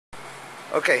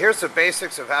Okay, here's the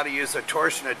basics of how to use the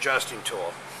torsion adjusting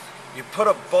tool. You put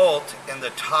a bolt in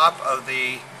the top of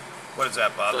the, what is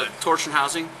that, Bob? The torsion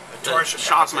housing, the torsion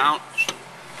shock housing. mount.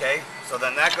 Okay, so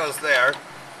then that goes there.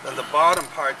 Then the bottom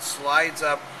part slides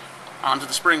up Onto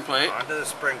the spring plate. onto the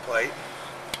spring plate.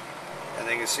 And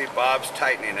then you can see Bob's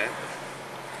tightening it.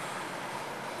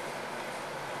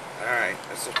 Alright,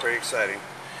 this is pretty exciting.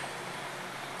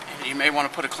 And you may want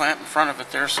to put a clamp in front of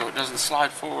it there so it doesn't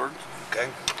slide forward. Okay.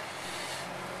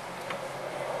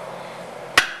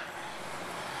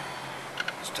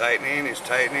 He's tightening, he's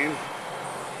tightening.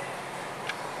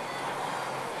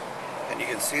 And you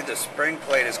can see the spring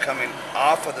plate is coming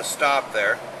off of the stop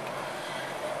there.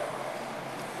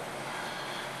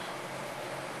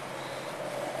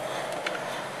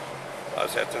 I'll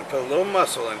just have to put a little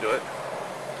muscle into it.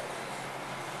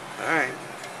 Alright.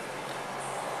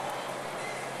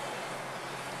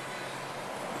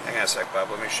 Hang on a sec,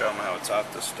 Bob. Let me show them how it's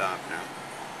off the stop now.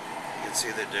 You can see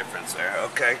the difference there.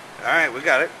 Okay. Alright, we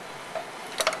got it.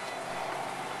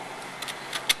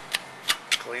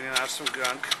 Cleaning off some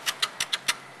gunk.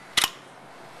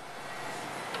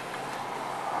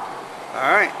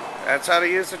 Alright. That's how to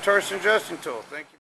use the torsion adjusting tool. Thank you.